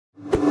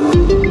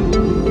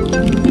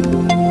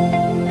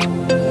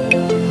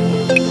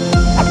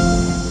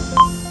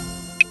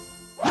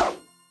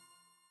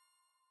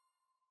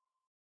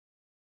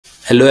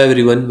Hello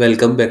everyone,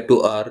 welcome back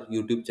to our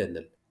YouTube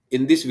channel.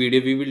 In this video,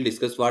 we will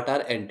discuss what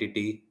are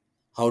entity,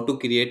 how to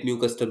create new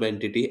custom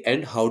entity,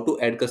 and how to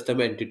add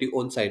custom entity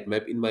on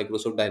sitemap in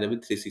Microsoft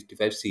Dynamics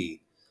 365 CE.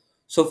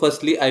 So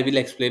firstly, I will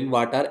explain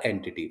what are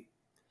entity.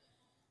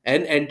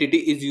 An entity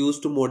is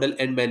used to model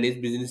and manage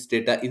business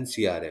data in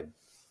CRM.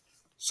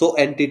 So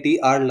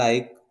entity are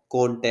like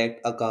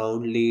contact,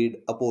 account,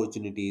 lead,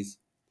 opportunities,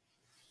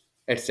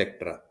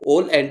 etc.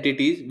 All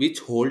entities which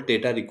hold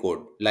data record,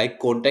 like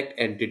contact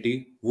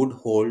entity would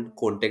hold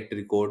contact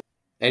record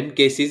and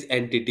cases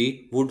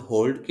entity would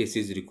hold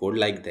cases record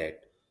like that.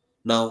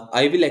 Now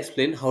I will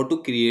explain how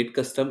to create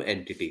custom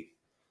entity.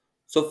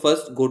 So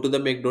first go to the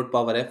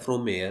make.power app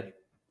from here.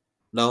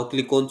 Now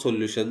click on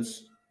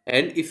solutions,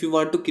 and if you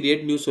want to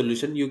create new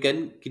solution you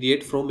can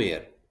create from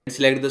here.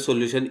 Select the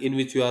solution in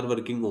which you are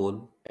working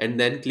on and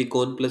then click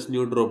on plus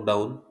new drop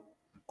down.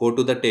 Go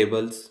to the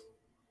tables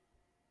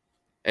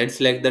and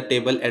select the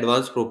table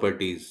advanced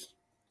properties.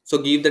 So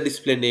give the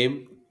display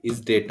name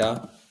is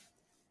data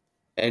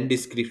and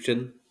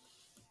description.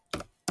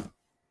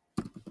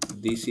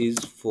 This is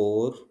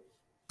for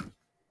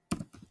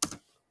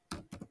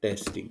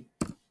testing.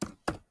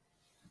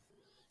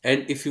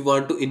 And if you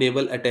want to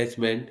enable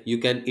attachment, you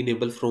can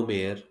enable from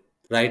here.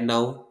 Right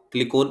now,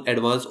 click on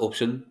advanced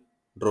option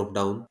drop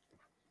down.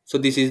 So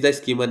this is the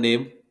schema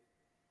name.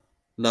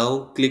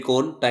 Now click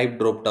on type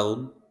drop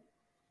down.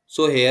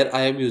 So here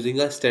I am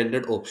using a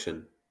standard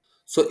option.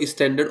 So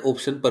standard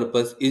option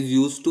purpose is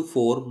used to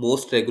for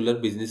most regular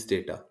business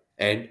data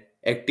and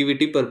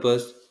activity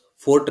purpose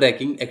for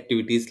tracking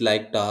activities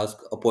like task,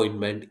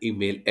 appointment,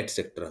 email,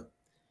 etc.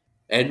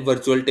 And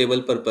virtual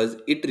table purpose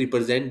it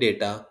represent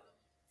data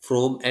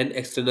from an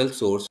external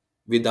source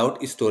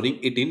without storing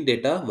it in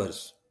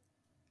dataverse.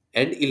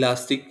 And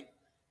elastic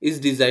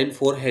is designed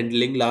for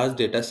handling large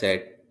data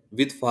set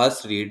with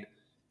fast read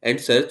and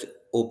search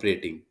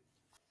operating.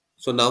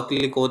 So now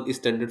click on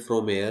standard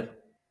from here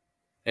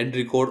and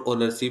record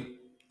ownership.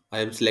 I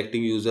am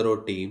selecting user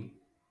or team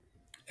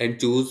and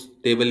choose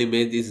table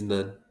image is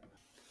none.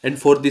 And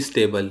for this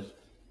table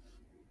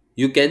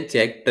you can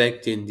check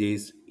track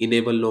changes,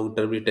 enable long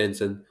term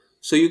retention,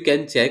 so you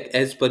can check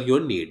as per your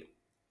need.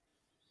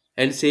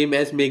 And same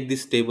as make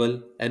this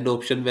table an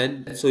option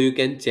when, so you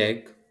can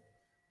check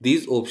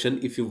these option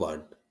if you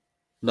want.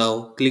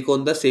 Now click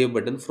on the save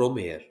button from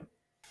here.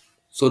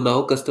 So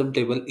now custom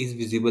table is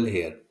visible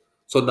here.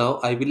 So now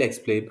I will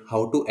explain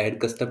how to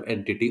add custom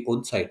entity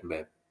on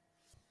sitemap.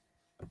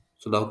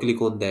 So now click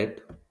on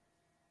that.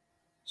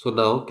 So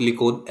now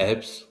click on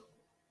apps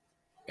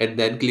and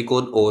then click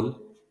on all.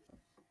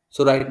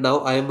 So right now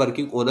I am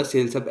working on a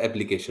sales hub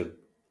application.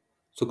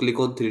 So click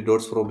on three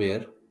dots from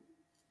here,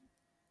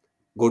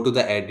 go to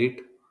the edit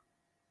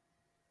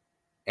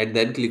and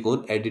then click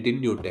on edit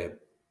in new tab.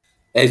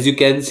 As you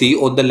can see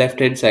on the left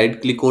hand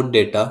side, click on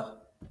data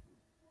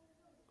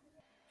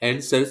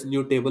and search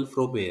new table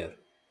from here.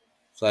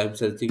 So I am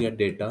searching at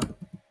data.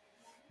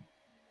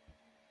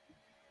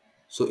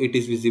 So it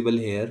is visible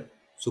here.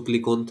 So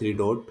click on three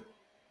dot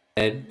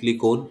and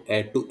click on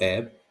add to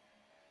app.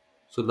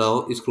 So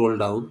now scroll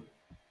down.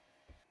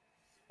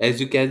 As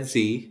you can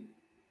see,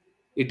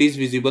 it is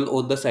visible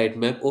on the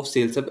sitemap of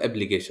sales hub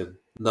application.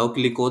 Now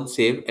click on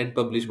save and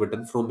publish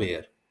button from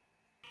here.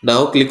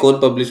 Now click on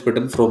publish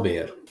button from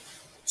here.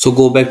 So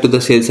go back to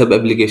the sales hub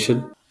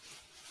application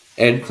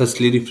and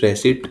firstly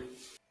refresh it.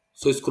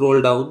 So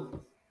scroll down.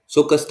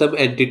 So custom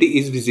entity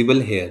is visible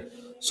here.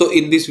 So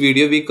in this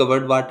video we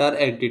covered what are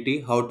entity,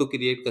 how to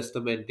create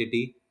custom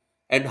entity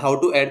and how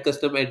to add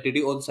custom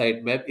entity on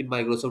sitemap in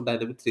Microsoft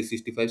Dynamics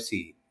 365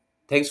 CE.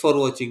 Thanks for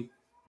watching.